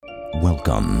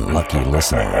Welcome, lucky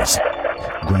listeners.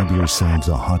 Grab yourselves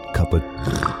a hot cup of...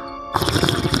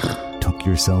 Tuck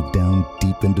yourself down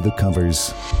deep into the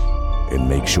covers and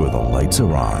make sure the lights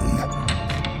are on.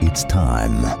 It's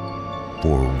time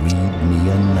for Read Me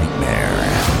a Nightmare.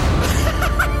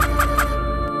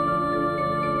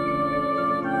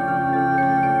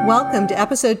 Welcome to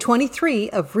episode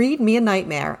 23 of Read Me a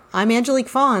Nightmare. I'm Angelique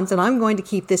Fawns, and I'm going to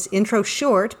keep this intro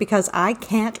short because I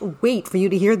can't wait for you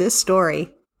to hear this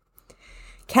story.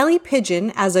 Kelly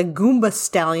Pigeon as a Goomba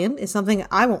stallion is something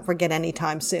I won't forget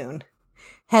anytime soon.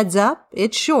 Heads up,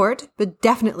 it's short, but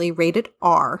definitely rated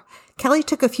R. Kelly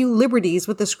took a few liberties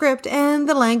with the script, and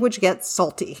the language gets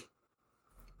salty.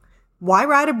 Why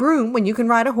Ride a Broom When You Can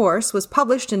Ride a Horse was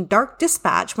published in Dark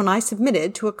Dispatch when I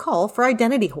submitted to a call for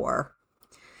identity horror.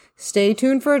 Stay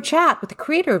tuned for a chat with the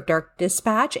creator of Dark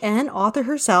Dispatch and author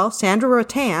herself, Sandra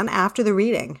Rotan, after the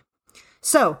reading.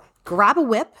 So, grab a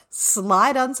whip,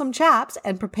 slide on some chaps,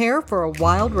 and prepare for a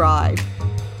wild ride.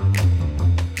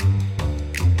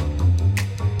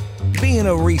 Being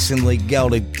a recently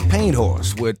gelded paint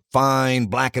horse with fine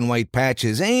black and white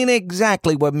patches ain't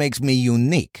exactly what makes me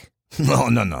unique.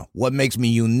 No. What makes me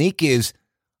unique is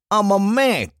I'm a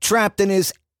man trapped in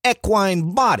his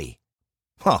equine body.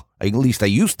 At least I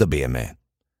used to be a man.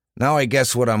 Now I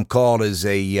guess what I'm called is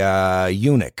a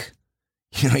eunuch.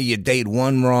 You date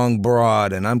one wrong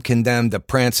broad, and I'm condemned to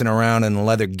prancing around in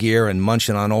leather gear and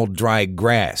munching on old dry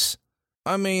grass.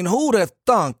 I mean, who'd have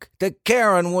thunk that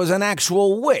Karen was an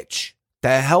actual witch?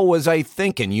 The hell was I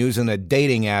thinking using a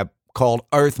dating app called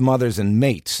Earth Mothers and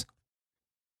Mates?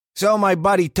 So my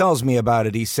buddy tells me about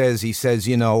it. He says,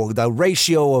 the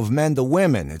ratio of men to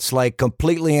women, it's like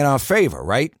completely in our favor,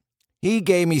 right? He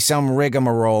gave me some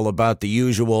rigmarole about the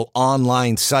usual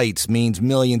online sites means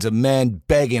millions of men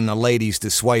begging the ladies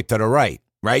to swipe to the right,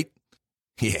 right?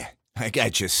 Yeah, I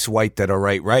got you swiped to the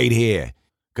right here.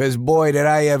 'Cause boy, did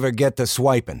I ever get to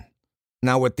swiping.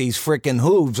 Now with these frickin'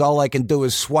 hooves, all I can do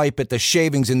is swipe at the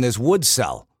shavings in this wood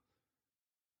cell.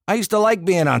 I used to like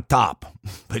being on top,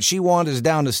 but she wanders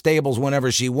down the stables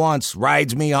whenever she wants,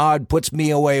 rides me hard, puts me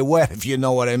away wet, if you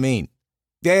know what I mean.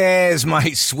 There's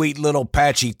my sweet little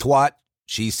patchy twat,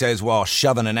 she says while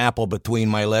shoving an apple between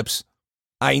my lips.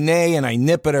 I neigh and I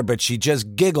nip at her, but she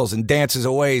just giggles and dances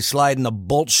away, sliding the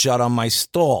bolt shut on my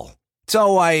stall.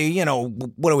 So I,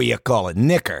 what do you call it,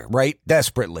 nick her, right,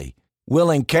 desperately,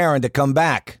 willing Karen to come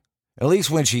back. At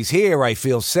least when she's here, I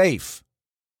feel safe.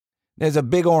 There's a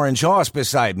big orange horse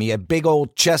beside me, a big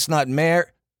old chestnut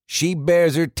mare. She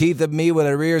bares her teeth at me with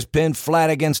her ears pinned flat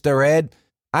against her head.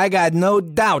 I got no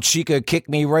doubt she could kick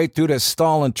me right through the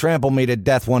stall and trample me to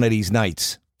death one of these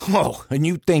nights. Oh, and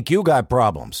you think you got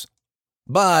problems.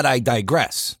 But I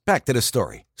digress. Back to the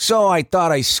story. So I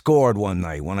thought I scored one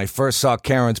night when I first saw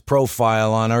Karen's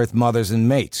profile on Earth Mothers and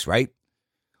Mates, right?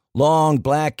 Long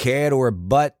black hair to her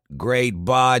butt, great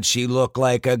bod, she looked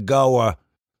like a goer.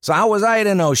 So how was I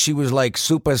to know she was like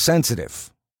super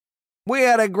sensitive? We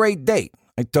had a great date.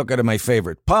 I took her to my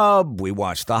favorite pub, we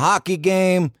watched the hockey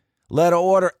game, let her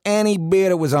order any beer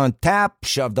that was on tap,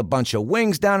 shoved a bunch of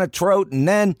wings down her throat, and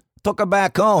then took her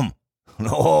back home.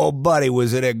 Oh, buddy,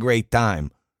 was it a great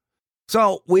time.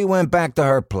 So we went back to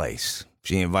her place.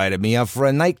 She invited me up for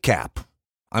a nightcap.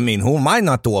 I mean, who am I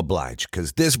not to oblige?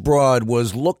 'Cause this broad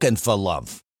was looking for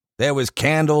love. There was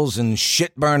candles and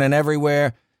shit burning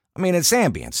everywhere. I mean, it's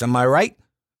ambience, am I right?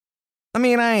 I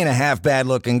mean, I ain't a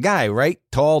half-bad-looking guy, right?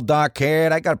 Tall,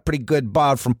 dark-haired, I got a pretty good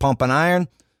bod from pumping iron.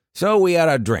 So we had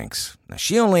our drinks. Now,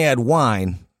 she only had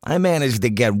wine. I managed to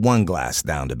get one glass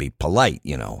down to be polite,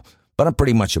 but I'm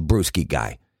pretty much a brewski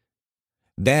guy.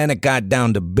 Then it got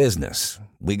down to business.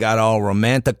 We got all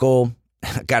romantical.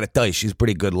 I gotta tell you, she's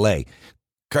pretty good lay.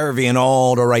 Curvy in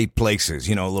all the right places,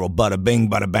 a little bada bing,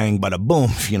 bada bang, bada boom,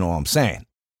 if you know what I'm saying.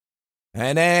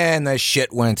 And then the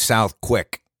shit went south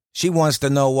quick. She wants to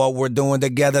know what we're doing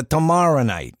together tomorrow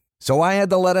night. So I had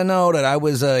to let her know that I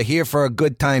was here for a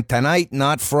good time tonight,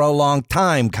 not for a long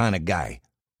time kind of guy.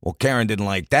 Well, Karen didn't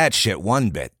like that shit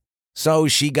one bit. So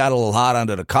she got a little hot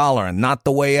under the collar, and not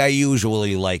the way I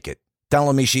usually like it,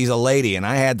 telling me she's a lady and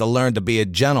I had to learn to be a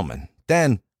gentleman.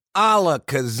 Then,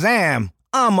 alakazam,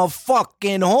 I'm a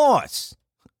fucking horse.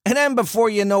 And then before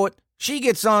you know it, she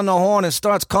gets on the horn and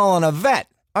starts calling a vet.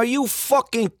 Are you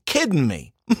fucking kidding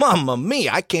me? Mamma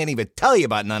mia, I can't even tell you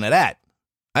about none of that.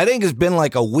 I think it's been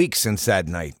like a week since that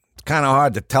night. It's kind of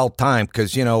hard to tell time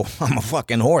because, I'm a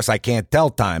fucking horse. I can't tell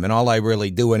time, and all I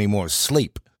really do anymore is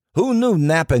sleep. Who knew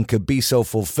napping could be so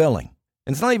fulfilling?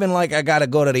 And it's not even like I gotta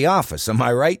go to the office, am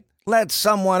I right? Let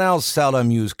someone else sell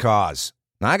them used cars.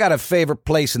 Now, I got a favorite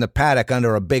place in the paddock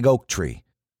under a big oak tree.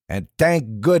 And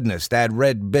thank goodness that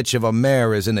red bitch of a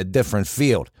mare is in a different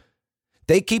field.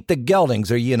 They keep the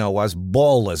geldings, or us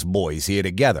ballless boys here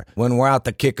together when we're out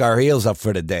to kick our heels up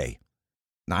for the day.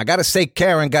 Now, I gotta say,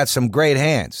 Karen got some great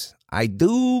hands. I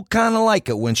do kind of like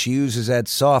it when she uses that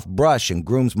soft brush and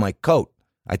grooms my coat.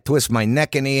 I twist my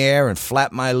neck in the air and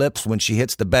flap my lips when she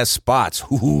hits the best spots.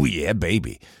 Ooh, yeah,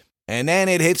 baby. And then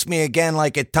it hits me again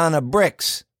like a ton of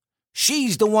bricks.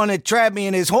 She's the one that trapped me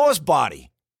in his horse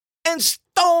body and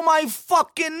stole my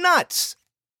fucking nuts.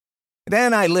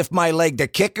 Then I lift my leg to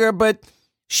kick her, but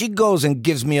she goes and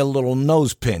gives me a little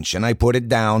nose pinch, and I put it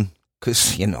down,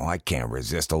 'cause, I can't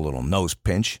resist a little nose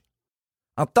pinch.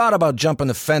 I thought about jumping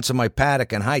the fence of my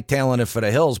paddock and hightailing it for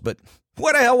the hills, but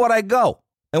where the hell would I go?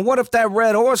 And what if that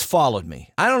red horse followed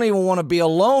me? I don't even want to be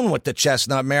alone with the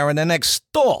chestnut mare in the next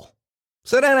stall.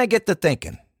 So then I get to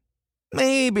thinking,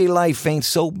 maybe life ain't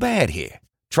so bad here.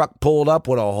 Truck pulled up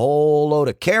with a whole load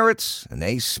of carrots, and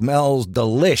they smells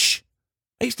delish.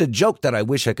 I used to joke that I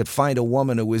wish I could find a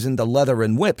woman who was into leather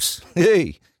and whips.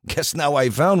 Hey, guess now I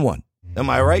found one. Am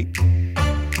I right?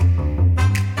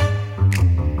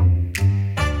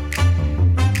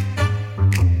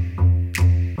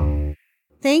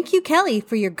 Thank you, Kelly,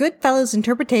 for your Goodfellows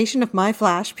interpretation of my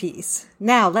flash piece.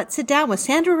 Now, let's sit down with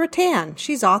Sandra Rattan.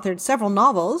 She's authored several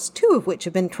novels, 2 of which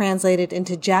have been translated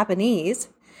into Japanese.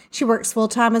 She works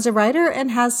full-time as a writer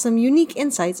and has some unique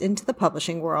insights into the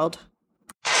publishing world.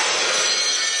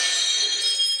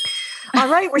 All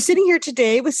right, we're sitting here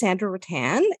today with Sandra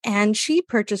Rattan, and she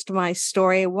purchased my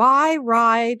story, Why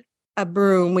Ride a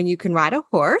Broom When You Can Ride a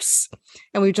Horse?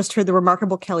 And we've just heard the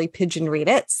remarkable Kelly Pigeon read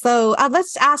it. So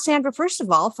let's ask Sandra, first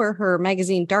of all, for her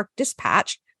magazine, Dark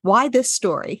Dispatch, why this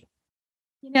story?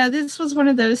 This was one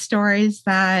of those stories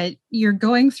that you're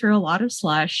going through a lot of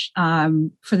slush.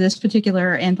 For this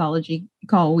particular anthology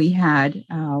call, we had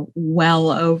well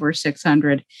over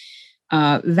 600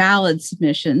 valid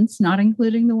submissions, not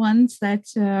including the ones that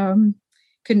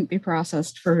couldn't be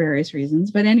processed for various reasons.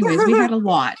 But anyways, we had a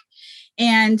lot.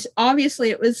 And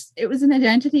obviously it was an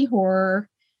identity horror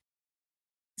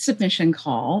submission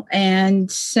call. And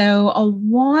so a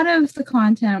lot of the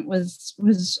content was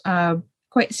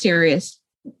quite serious,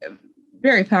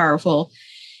 very powerful.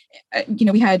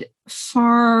 We had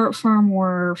far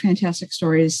more fantastic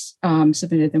stories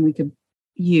submitted than we could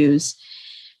use.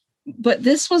 But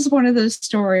this was one of those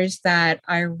stories that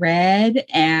I read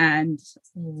and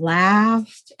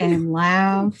laughed and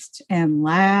laughed and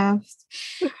laughed.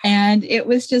 And it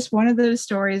was just one of those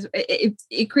stories.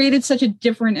 It created such a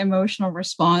different emotional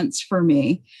response for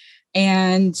me.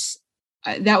 And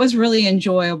that was really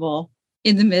enjoyable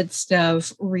in the midst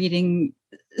of reading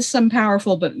some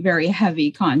powerful but very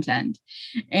heavy content.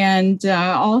 And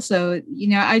also,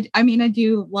 I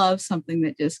do love something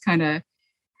that just kind of,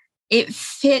 it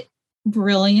fit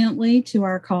brilliantly to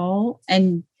our call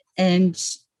and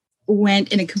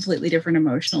went in a completely different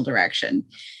emotional direction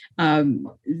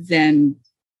than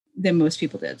most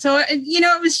people did. So,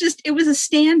 it was a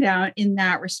standout in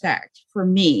that respect for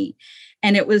me.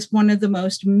 And it was one of the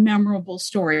most memorable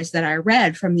stories that I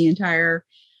read from the entire,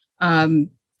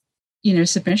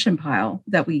 submission pile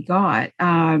that we got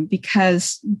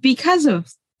because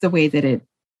of the way that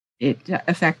it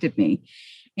affected me.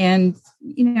 And,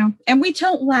 and we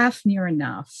don't laugh near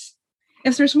enough.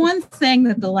 If there's one thing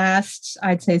that the last,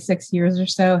 I'd say 6 years or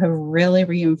so have really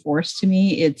reinforced to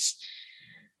me, it's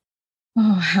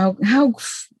how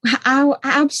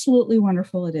absolutely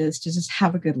wonderful it is to just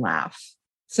have a good laugh.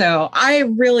 So I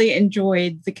really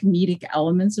enjoyed the comedic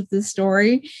elements of this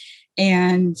story,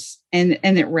 and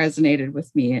it resonated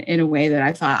with me in a way that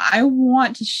I thought, I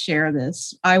want to share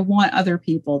this. I want other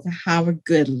people to have a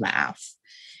good laugh,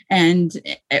 and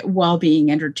while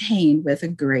being entertained with a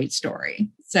great story.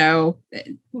 So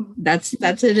that's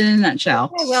it in a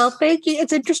nutshell. Okay, well, thank you.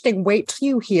 It's interesting. Wait till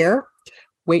you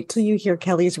hear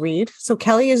Kelly's read. So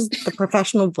Kelly is the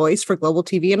professional voice for Global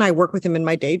TV, and I work with him in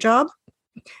my day job.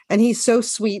 And he's so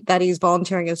sweet that he's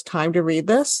volunteering his time to read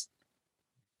this.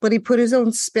 But he put his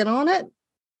own spin on it,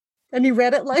 and he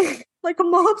read it like a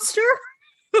mobster.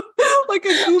 Like a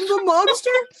Goomba monster,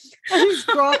 and he's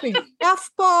dropping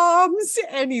F-bombs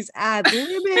and he's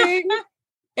ad-libbing.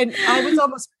 And I was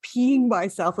almost peeing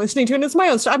myself listening to it. And it's my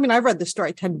own story. I mean, I've read this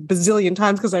story 10 bazillion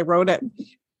times because I wrote it.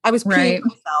 I was peeing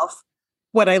myself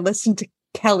when I listened to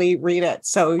Kelly read it.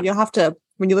 So you'll have to,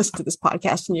 when you listen to this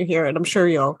podcast and you hear it, I'm sure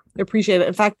you'll appreciate it.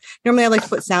 In fact, normally I like to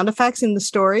put sound effects in the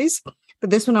stories, but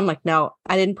this one I'm like, no,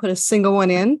 I didn't put a single one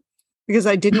in, because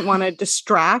I didn't want to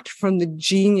distract from the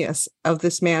genius of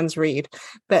this man's read.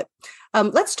 But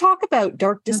let's talk about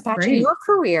Dark Dispatch in your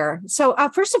career. So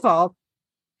first of all,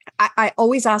 I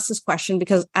always ask this question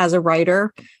because as a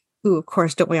writer, ooh, of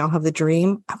course, don't we all have the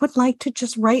dream? I would like to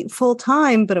just write full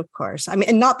time, but of course, I mean,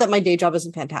 and not that my day job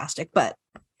isn't fantastic, but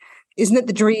isn't it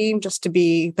the dream just to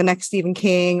be the next Stephen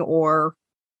King or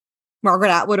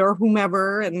Margaret Atwood or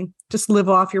whomever and just live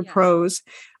off your prose?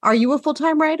 Are you a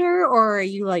full-time writer, or are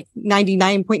you like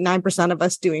 99.9% of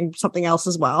us doing something else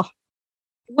as well?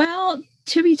 Well,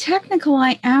 to be technical,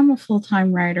 I am a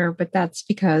full-time writer, but that's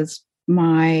because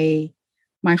my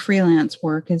freelance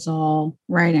work is all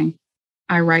writing.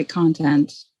 I write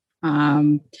content.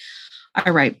 I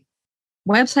write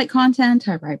website content.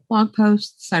 I write blog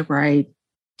posts. I write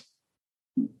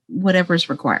whatever's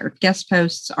required, guest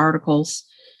posts, articles.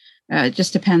 It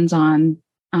just depends on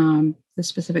the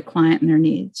specific client and their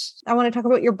needs. I want to talk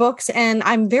about your books, and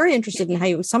I'm very interested in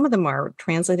how some of them are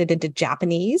translated into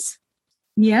Japanese.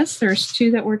 Yes, there's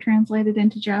 2 that were translated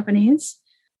into Japanese.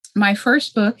 My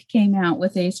first book came out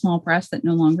with a small press that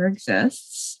no longer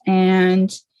exists,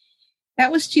 and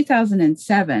that was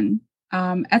 2007.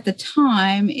 At the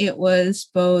time, it was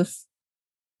both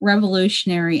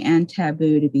revolutionary and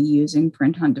taboo to be using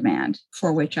print on demand,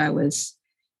 for which I was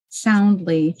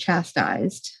soundly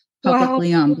chastised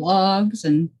publicly on blogs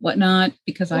and whatnot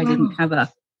because I didn't have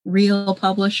a real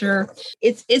publisher.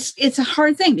 It's a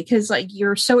hard thing because like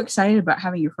you're so excited about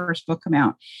having your first book come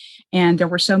out, and there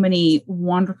were so many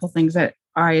wonderful things that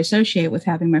I associate with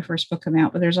having my first book come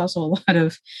out. But there's also a lot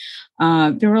of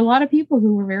there were a lot of people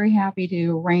who were very happy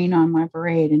to rain on my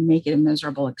parade and make it a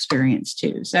miserable experience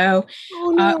too. So,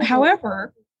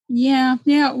 however,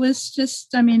 it was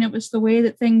just, I mean, it was the way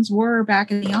that things were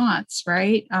back in the aughts,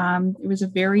 right? It was a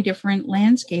very different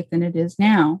landscape than it is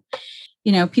now.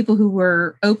 You know, people who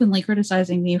were openly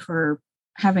criticizing me for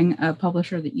having a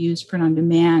publisher that used print on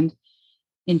demand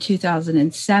in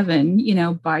 2007, you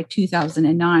know, by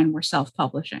 2009, were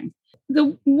self-publishing.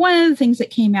 One of the things that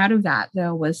came out of that,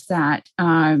 though, was that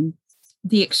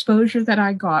the exposure that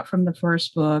I got from the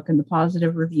first book and the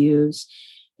positive reviews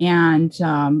and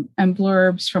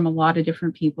blurbs from a lot of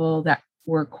different people that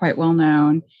were quite well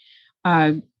known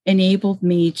enabled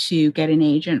me to get an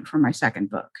agent for my second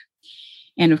book.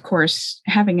 And of course,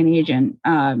 having an agent,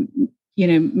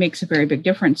 makes a very big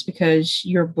difference because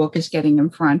your book is getting in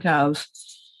front of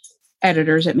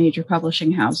editors at major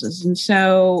publishing houses. And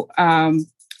so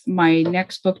my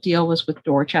next book deal was with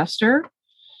Dorchester,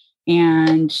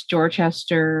 and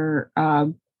Dorchester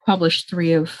published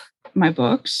 3 of my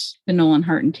books, the Nolan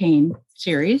Hart and Taine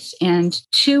series, and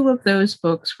 2 of those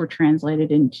books were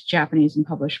translated into Japanese and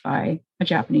published by a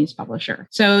Japanese publisher.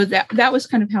 So that was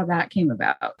kind of how that came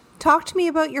about. Talk to me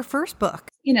about your first book.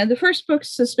 You know, the first book,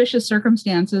 Suspicious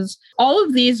Circumstances. All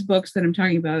of these books that I'm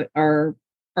talking about are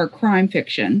crime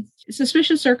fiction.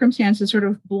 Suspicious Circumstances sort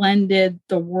of blended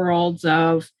the worlds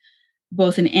of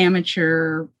both an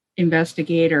amateur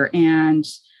investigator and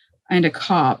a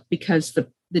cop, because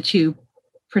the 2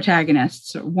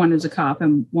 protagonists, one is a cop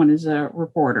and one is a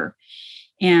reporter,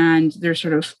 and they're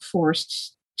sort of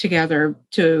forced together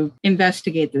to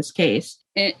investigate this case.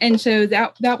 And so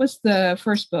that was the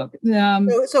first book.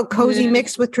 So cozy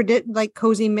mixed with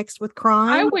cozy mixed with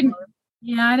crime. I wouldn't.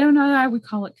 Yeah, I don't know. I would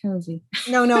call it cozy.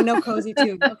 No cozy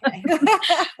too. Okay.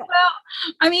 Well,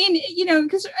 I mean, you know,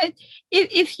 because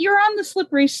if you're on the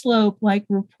slippery slope, like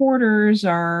reporters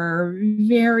are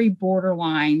very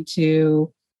borderline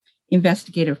to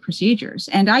investigative procedures.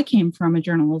 And I came from a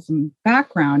journalism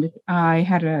background. I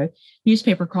had a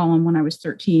newspaper column when I was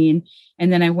 13,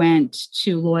 and then I went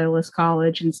to Loyalist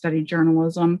College and studied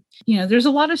journalism. You know, there's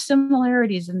a lot of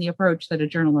similarities in the approach that a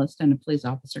journalist and a police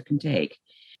officer can take.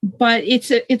 But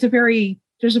there's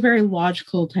a very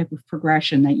logical type of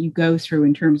progression that you go through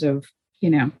in terms of, you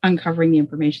know, uncovering the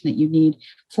information that you need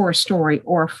for a story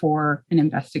or for an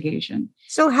investigation.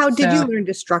 So how did you learn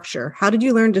to structure? How did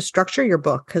you learn to structure your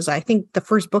book? Because I think the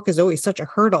first book is always such a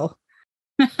hurdle.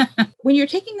 When you're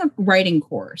taking a writing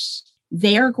course,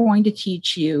 they are going to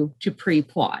teach you to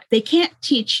pre-plot. They can't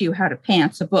teach you how to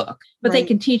pants a book, but They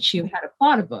can teach you how to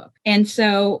plot a book. And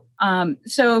so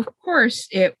of course,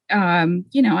 I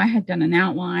had done an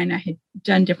outline, I had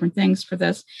done different things for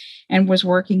this and was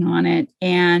working on it.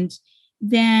 And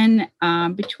then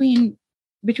between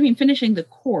finishing the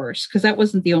course, because that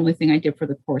wasn't the only thing I did for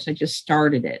the course, I just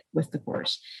started it with the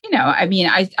course. You know, I mean,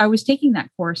 I was taking that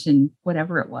course in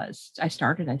whatever it was. I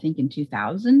started, I think, in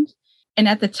 2000. And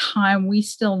at the time, we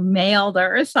still mailed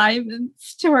our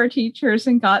assignments to our teachers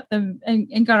and got them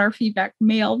and got our feedback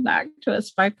mailed back to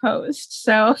us by post.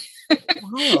 So,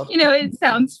 wow. You know, it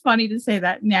sounds funny to say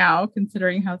that now,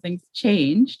 considering how things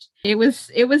changed. It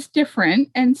was different.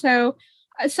 And so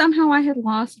somehow I had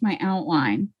lost my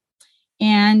outline.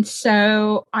 And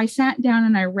so I sat down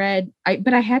and I read,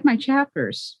 but I had my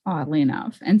chapters, oddly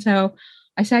enough. And so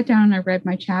I sat down and I read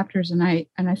my chapters, and I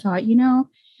thought,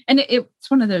 and it's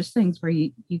one of those things where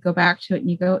you go back to it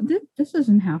and you go, this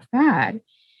isn't half bad.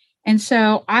 And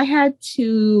so I had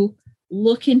to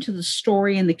look into the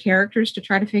story and the characters to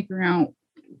try to figure out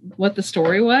what the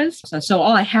story was. So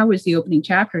all I had was the opening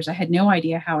chapters. I had no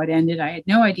idea how it ended. I had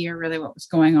no idea really what was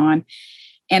going on.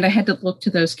 And I had to look to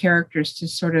those characters to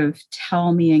sort of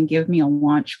tell me and give me a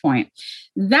launch point.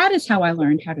 That is how I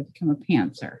learned how to become a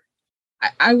pantser.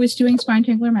 I was doing Spine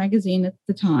Tingler magazine at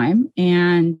the time,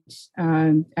 and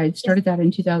I started that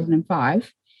in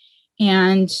 2005.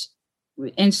 And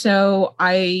so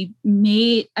I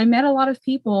met a lot of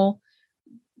people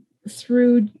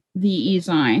through the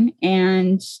eZine,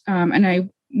 and I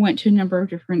went to a number of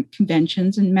different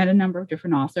conventions and met a number of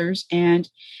different authors, and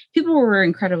people were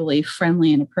incredibly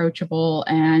friendly and approachable.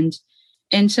 And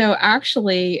so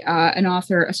actually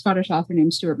a Scottish author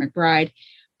named Stuart McBride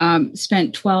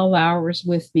spent 12 hours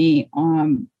with me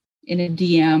in a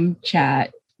DM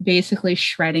chat, basically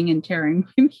shredding and tearing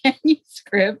my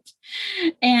manuscript.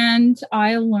 And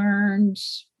I learned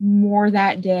more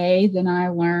that day than I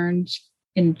learned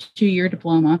in 2-year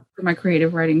diploma for my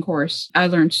creative writing course. I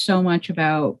learned so much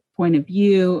about point of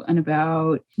view and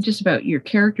about your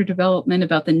character development,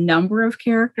 about the number of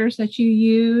characters that you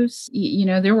use.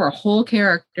 There were whole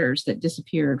characters that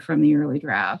disappeared from the early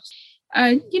drafts.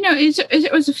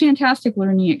 It was a fantastic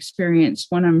learning experience,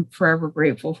 one I'm forever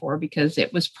grateful for, because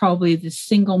it was probably the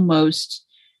single most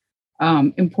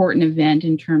important event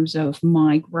in terms of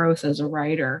my growth as a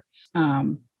writer.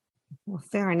 Well,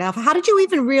 fair enough. How did you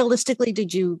even realistically,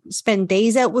 did you spend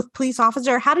days out with police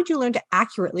officer? How did you learn to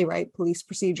accurately write police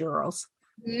procedurals?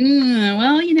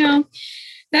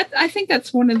 That I think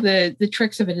that's one of the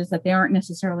tricks of it, is that they aren't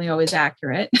necessarily always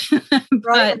accurate.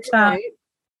 But right.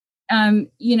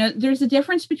 There's a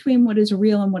difference between what is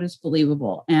real and what is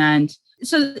believable. And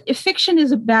so if fiction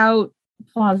is about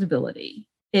plausibility,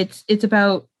 it's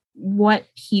about what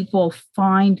people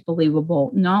find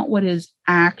believable, not what is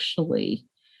actually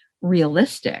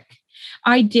realistic.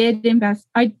 I did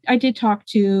talk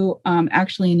to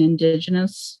actually an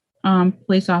Indigenous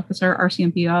police officer,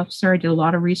 RCMP officer. I did a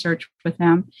lot of research with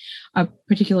him,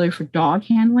 particularly for dog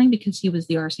handling, because he was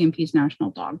the RCMP's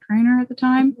national dog trainer at the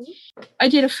time. Mm-hmm. I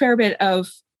did a fair bit of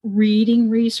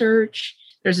reading research.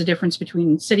 There's a difference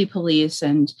between city police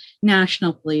and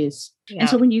national police. Yeah. And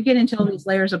so when you get into all these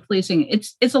layers of policing,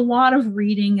 it's a lot of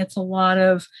reading. It's a lot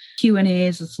of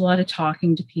Q&As. It's a lot of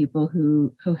talking to people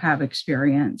who have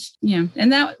experience.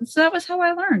 And that was how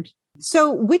I learned.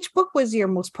 So which book was your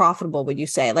most profitable, would you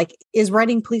say? Like, is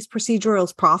writing police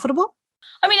procedurals profitable?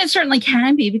 I mean, it certainly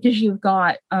can be, because you've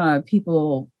got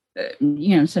people,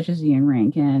 such as Ian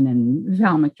Rankin and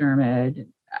Val McDermott.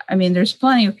 I mean, there's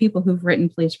plenty of people who've written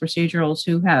police procedurals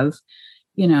who have,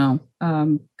 gotten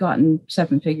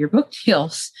 7-figure book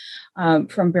deals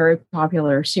from very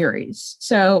popular series.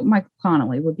 So Michael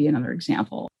Connolly would be another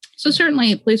example. So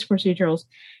certainly police procedurals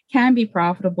can be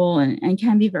profitable and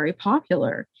can be very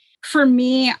popular. For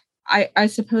me, I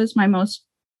suppose my most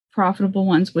profitable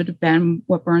ones would have been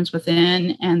What Burns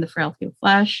Within and The Frailty of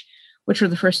Flesh, which were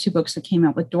the first 2 books that came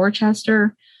out with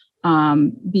Dorchester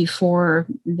before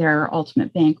their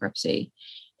ultimate bankruptcy.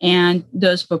 And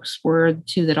those books were the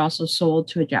 2 that also sold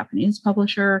to a Japanese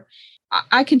publisher.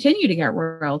 I continue to get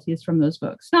royalties from those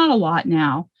books. Not a lot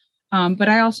now, but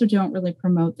I also don't really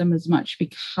promote them as much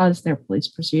because they're police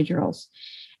procedurals.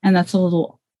 And it's a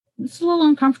little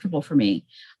uncomfortable for me.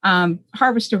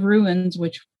 Harvest of Ruins,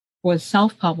 which was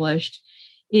self-published,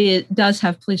 it does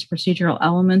have police procedural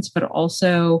elements, but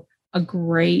also a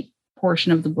great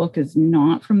portion of the book is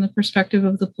not from the perspective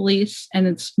of the police. And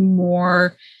there's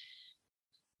more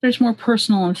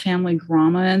personal and family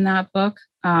drama in that book.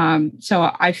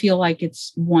 So I feel like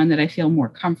it's one that I feel more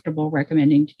comfortable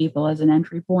recommending to people as an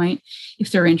entry point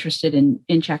if they're interested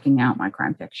in checking out my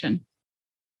crime fiction.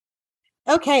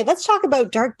 Okay, let's talk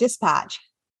about Dark Dispatch.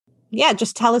 Yeah,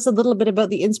 just tell us a little bit about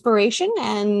the inspiration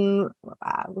and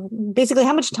basically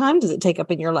how much time does it take up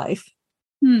in your life?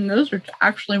 Those are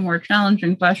actually more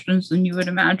challenging questions than you would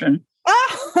imagine.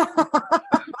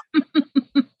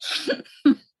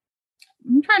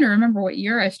 I'm trying to remember what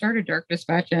year I started Dark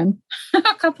Dispatch in.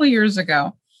 A couple of years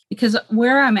ago, because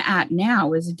where I'm at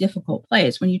now is a difficult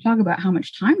place. When you talk about how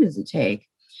much time does it take,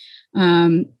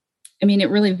 I mean,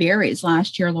 it really varies.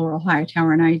 Last year, Laurel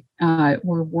Hightower and I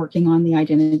were working on the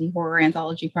Identity Horror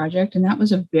Anthology project, and that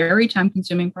was a very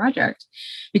time-consuming project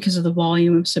because of the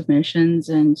volume of submissions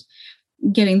and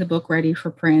getting the book ready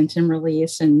for print and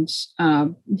release and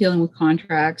dealing with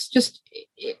contracts.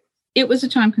 it was a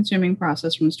time-consuming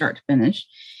process from start to finish.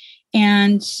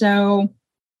 And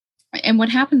what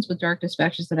happens with Dark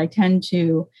Dispatch is that I tend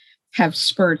to have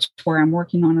spurts where I'm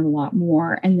working on it a lot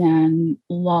more and then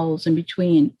lulls in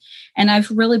between. And I've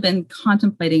really been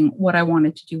contemplating what I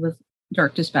wanted to do with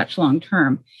Dark Dispatch long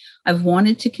term. I've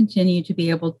wanted to continue to be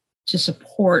able to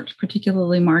support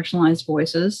particularly marginalized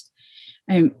voices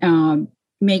and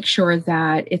make sure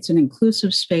that it's an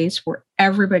inclusive space where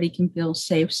everybody can feel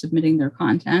safe submitting their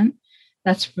content.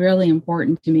 That's really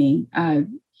important to me.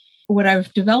 What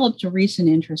I've developed a recent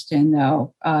interest in,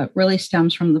 though, really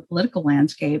stems from the political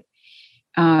landscape,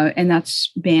 and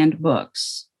that's banned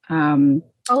books.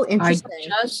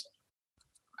 Interesting.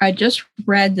 I just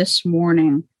read this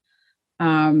morning,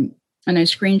 and I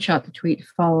screenshot the tweet to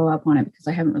follow up on it because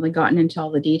I haven't really gotten into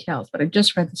all the details, but I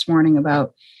just read this morning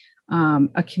about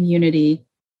a community,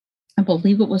 I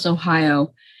believe it was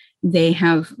Ohio. They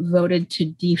have voted to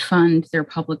defund their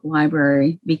public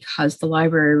library because the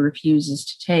library refuses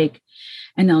to take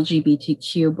an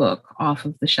LGBTQ book off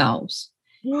of the shelves.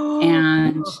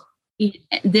 And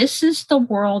this is the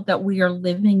world that we are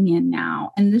living in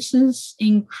now. And this is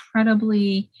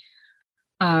incredibly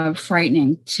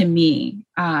frightening to me.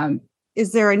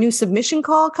 Is there a new submission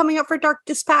call coming up for Dark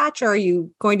Dispatch? Or are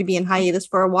you going to be in hiatus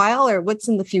for a while, or what's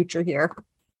in the future here?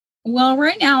 Well,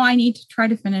 right now I need to try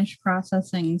to finish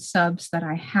processing subs that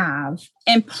I have.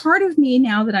 And part of me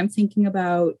now that I'm thinking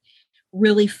about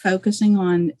really focusing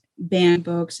on banned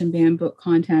books and banned book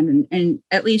content and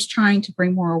at least trying to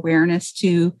bring more awareness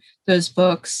to those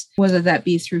books, whether that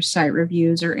be through site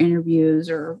reviews or interviews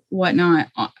or whatnot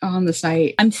on the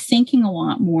site. I'm thinking a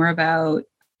lot more about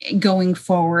going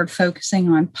forward, focusing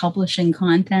on publishing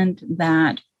content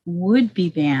that would be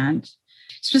banned,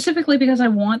 specifically because I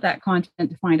want that content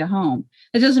to find a home.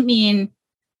 That doesn't mean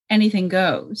anything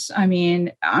goes. I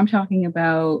mean, I'm talking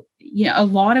about, a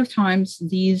lot of times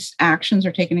these actions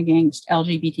are taken against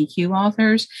LGBTQ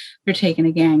authors. They're taken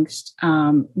against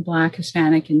Black,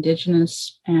 Hispanic,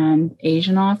 Indigenous, and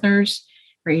Asian authors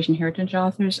or Asian heritage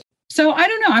authors. So I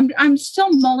don't know. I'm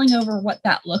still mulling over what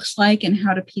that looks like and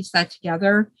how to piece that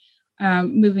together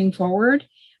moving forward.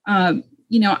 I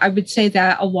would say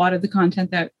that a lot of the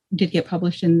content that did get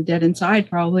published in the Dead Inside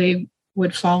probably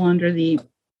would fall under the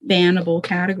bannable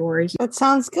categories. That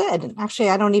sounds good. Actually,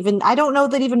 I don't know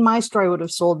that even my story would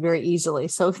have sold very easily.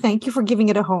 So thank you for giving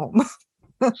it a home.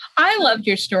 I loved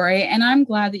your story and I'm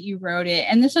glad that you wrote it.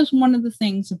 And this is one of the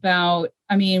things about,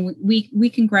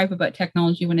 we can gripe about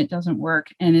technology when it doesn't work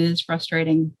and it is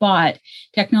frustrating, but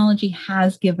technology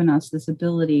has given us this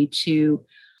ability to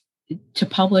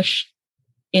publish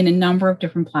in a number of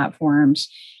different platforms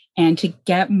and to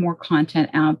get more content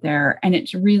out there. And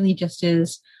it really just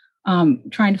is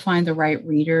trying to find the right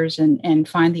readers and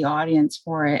find the audience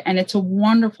for it. And it's a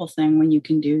wonderful thing when you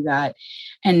can do that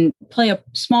and play a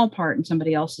small part in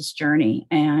somebody else's journey.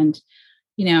 And,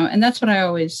 and that's what I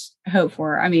always hope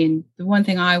for. The one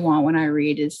thing I want when I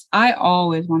read is I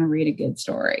always want to read a good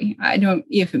story.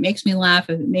 If it makes me laugh,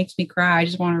 if it makes me cry, I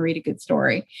just want to read a good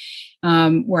story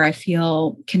where I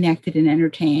feel connected and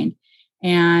entertained.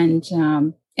 And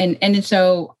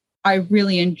so I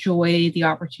really enjoy the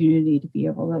opportunity to be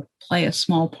able to play a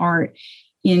small part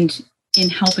in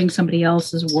helping somebody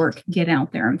else's work get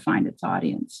out there and find its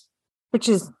audience. Which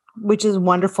is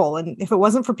wonderful. And if it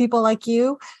wasn't for people like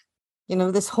you,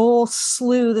 this whole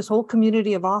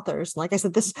community of authors, like I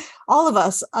said, all of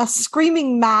us, a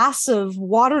screaming mass of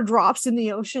water drops in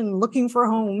the ocean looking for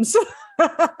homes,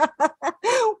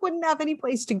 wouldn't have any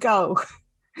place to go.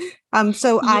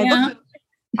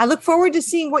 I look forward to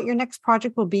seeing what your next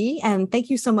project will be. And thank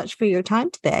you so much for your time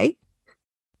today.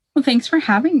 Well, thanks for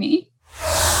having me.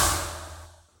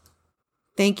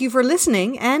 Thank you for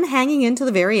listening and hanging in to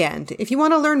the very end. If you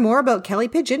want to learn more about Kelly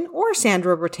Pigeon or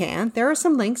Sandra Rattan, there are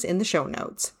some links in the show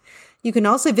notes. You can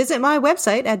also visit my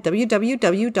website at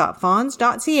www.fawns.ca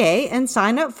and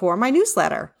sign up for my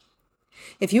newsletter.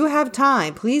 If you have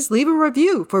time, please leave a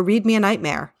review for Read Me a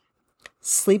Nightmare.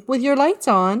 Sleep with your lights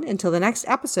on until the next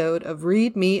episode of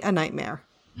Read Me a Nightmare.